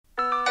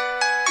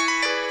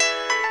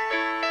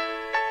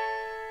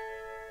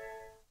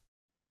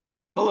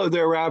Hello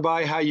there,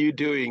 Rabbi. How you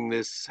doing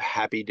this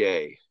happy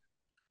day?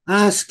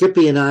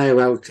 Skippy and I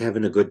are out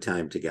having a good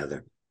time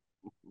together.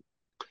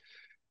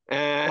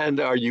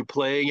 And are you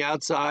playing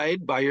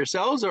outside by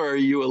yourselves, or are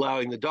you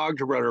allowing the dog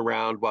to run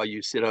around while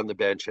you sit on the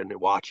bench and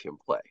watch him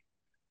play?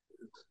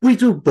 We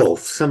do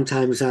both.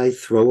 Sometimes I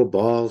throw a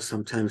ball,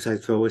 sometimes I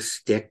throw a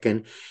stick,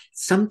 and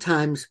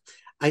sometimes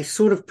I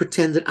sort of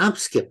pretend that I'm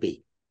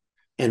Skippy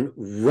and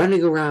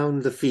running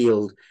around the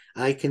field.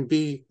 I can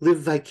be live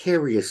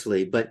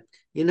vicariously, but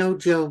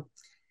Joe,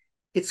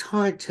 it's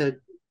hard to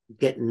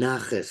get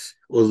nachas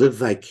or live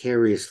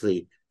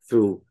vicariously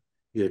through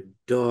your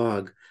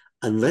dog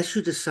unless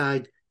you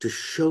decide to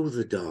show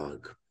the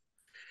dog.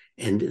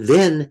 And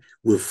then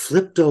we're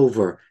flipped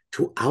over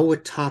to our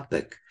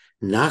topic,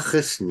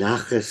 Naches,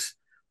 Naches.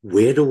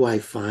 Where do I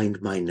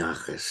find my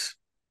Naches?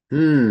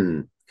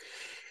 Hmm.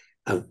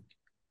 Uh,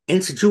 and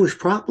it's a Jewish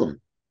problem,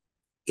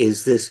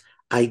 is this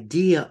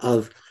idea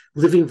of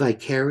living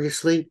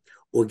vicariously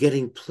or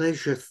getting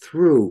pleasure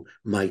through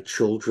my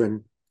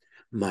children,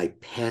 my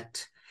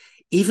pet,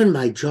 even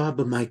my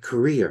job or my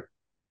career.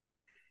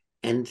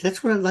 And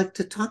that's what I'd like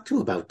to talk to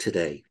you about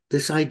today,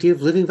 this idea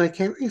of living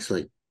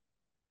vicariously.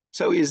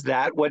 So is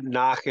that what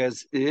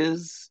Naches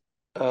is?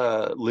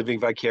 Living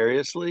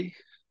vicariously?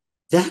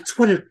 That's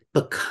what it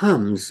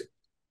becomes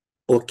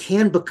or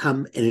can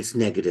become, and it's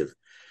negative.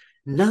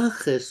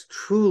 Naches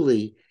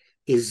truly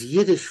is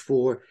Yiddish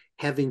for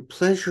having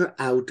pleasure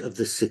out of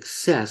the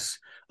success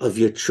of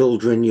your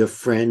children, your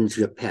friends,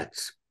 your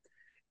pets.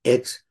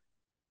 It's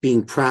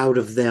being proud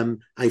of them.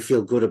 I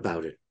feel good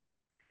about it.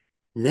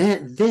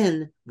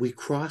 Then we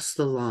cross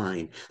the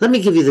line. Let me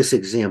give you this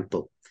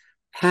example.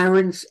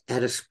 Parents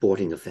at a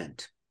sporting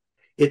event.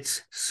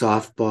 It's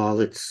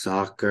softball, it's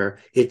soccer,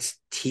 it's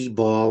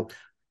t-ball,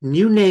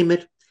 you name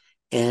it.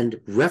 And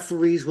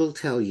referees will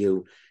tell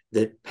you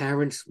that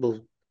parents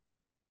will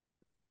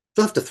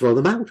they'll have to throw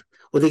them out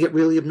or they get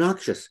really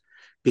obnoxious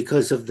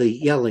because of the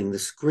yelling, the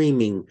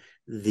screaming,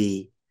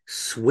 the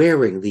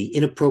swearing, the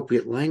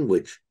inappropriate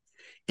language.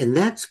 And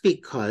that's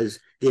because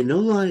they're no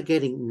longer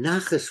getting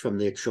nachas from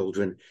their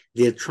children.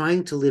 They're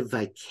trying to live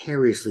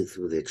vicariously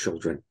through their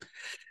children.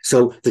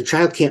 So the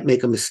child can't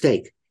make a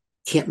mistake,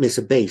 can't miss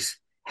a base,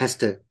 has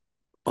to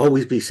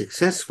always be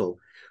successful,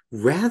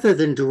 rather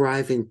than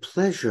deriving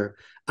pleasure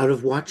out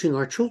of watching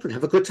our children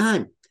have a good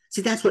time.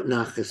 See, that's what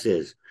nachas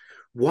is.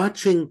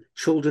 Watching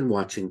children,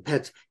 watching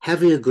pets,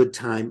 having a good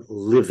time,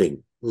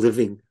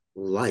 living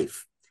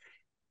life.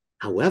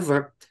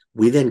 However,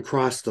 we then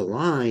cross the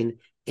line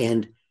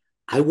and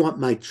I want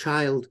my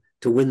child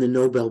to win the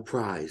Nobel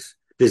Prize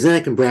because then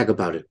I can brag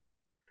about it.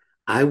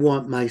 I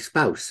want my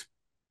spouse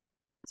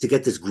to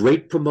get this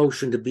great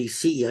promotion to be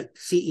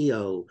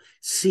CEO,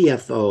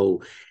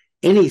 CFO,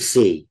 any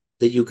C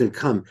that you can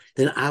come.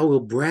 Then I will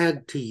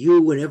brag to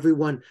you and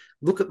everyone,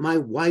 look at my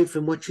wife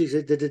and what she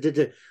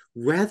said,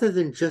 rather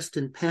than just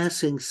in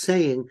passing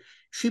saying,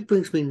 she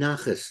brings me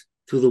nachas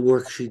through the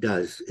work she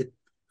does. It's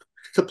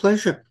a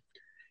pleasure.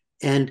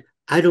 And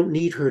I don't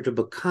need her to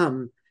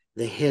become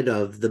the head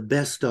of, the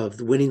best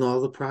of, winning all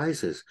the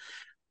prizes.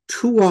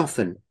 Too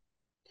often,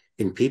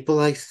 in people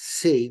I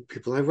see,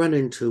 people I run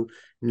into,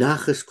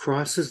 Nachas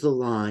crosses the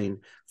line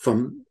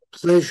from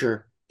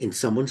pleasure in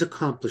someone's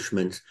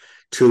accomplishments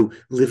to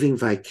living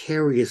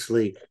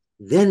vicariously.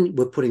 Then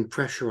we're putting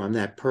pressure on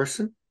that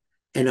person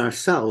and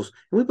ourselves,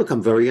 and we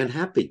become very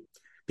unhappy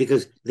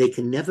because they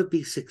can never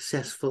be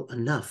successful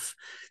enough.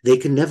 They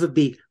can never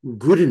be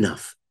good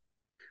enough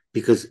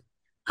because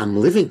I'm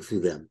living through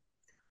them.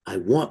 I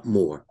want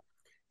more.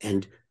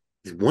 And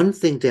it's one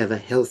thing to have a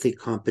healthy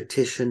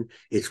competition.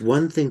 It's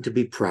one thing to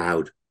be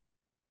proud.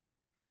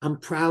 I'm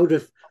proud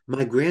of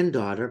my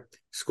granddaughter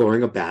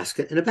scoring a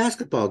basket in a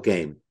basketball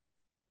game.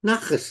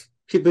 Nachas,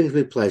 she brings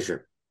me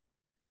pleasure.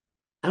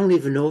 I don't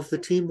even know if the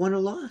team won or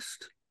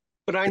lost.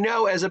 But I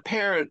know as a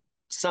parent,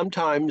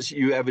 sometimes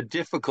you have a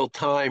difficult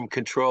time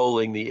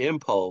controlling the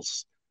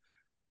impulse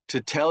to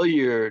tell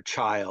your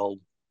child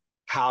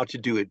how to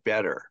do it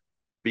better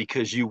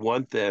because you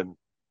want them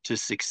to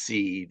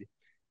succeed.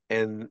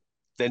 And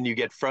then you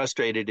get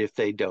frustrated if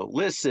they don't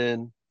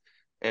listen,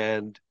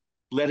 and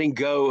letting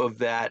go of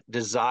that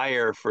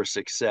desire for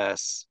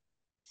success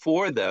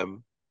for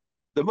them.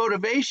 The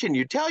motivation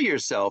you tell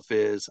yourself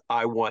is,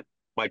 I want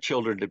my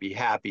children to be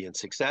happy and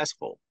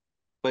successful.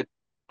 But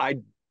I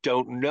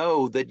don't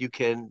know that you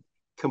can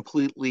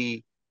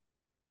completely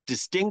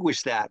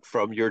distinguish that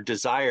from your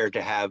desire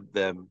to have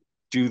them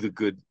do the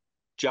good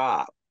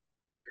job.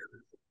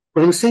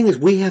 What I'm saying is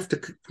we have to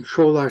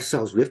control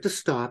ourselves. We have to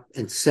stop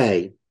and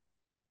say,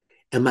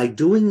 am I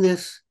doing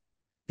this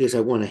because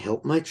I want to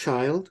help my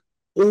child?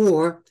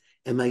 Or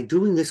am I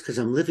doing this because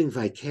I'm living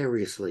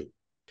vicariously?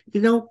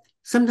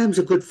 Sometimes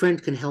a good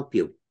friend can help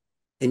you.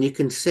 And you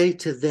can say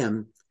to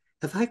them,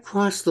 have I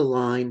crossed the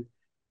line?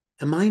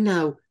 Am I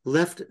now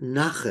left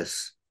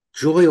nachas,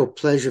 joy or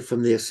pleasure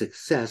from their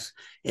success,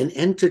 and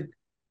entered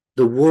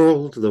the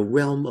world, the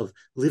realm of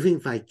living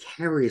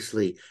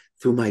vicariously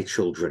through my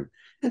children?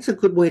 That's a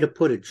good way to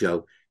put it,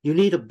 Joe. You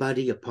need a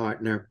buddy, a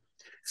partner,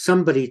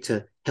 somebody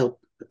to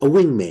help, a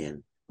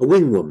wingman, a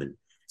wing woman,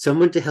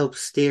 someone to help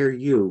steer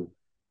you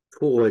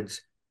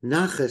towards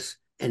Naches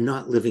and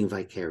not living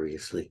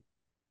vicariously.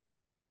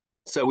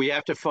 So we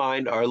have to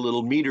find our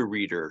little meter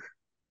reader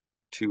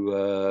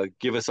to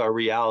give us our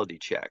reality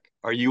check.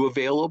 Are you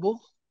available?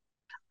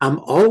 I'm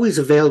always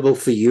available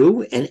for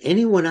you and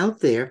anyone out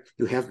there.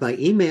 You have my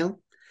email.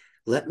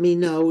 Let me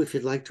know if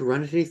you'd like to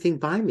run anything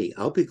by me.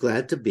 I'll be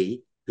glad to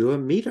be your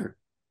meter.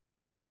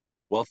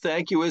 Well,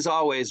 thank you as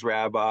always,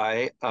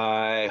 Rabbi.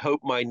 I hope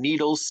my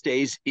needle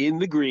stays in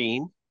the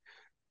green,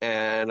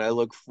 and I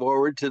look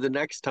forward to the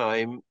next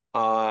time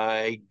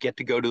I get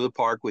to go to the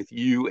park with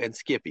you and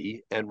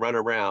Skippy and run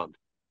around,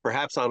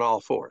 perhaps on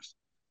all fours.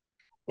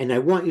 And I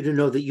want you to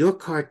know that your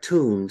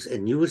cartoons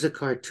and you as a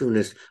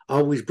cartoonist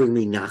always bring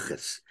me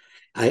nachas.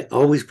 I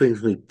always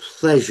brings me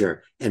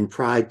pleasure and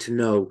pride to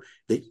know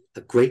that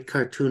a great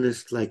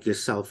cartoonist like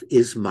yourself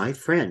is my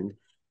friend.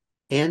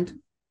 And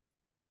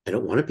I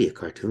don't want to be a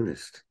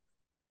cartoonist.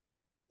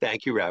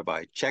 Thank you,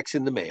 Rabbi. Checks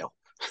in the mail.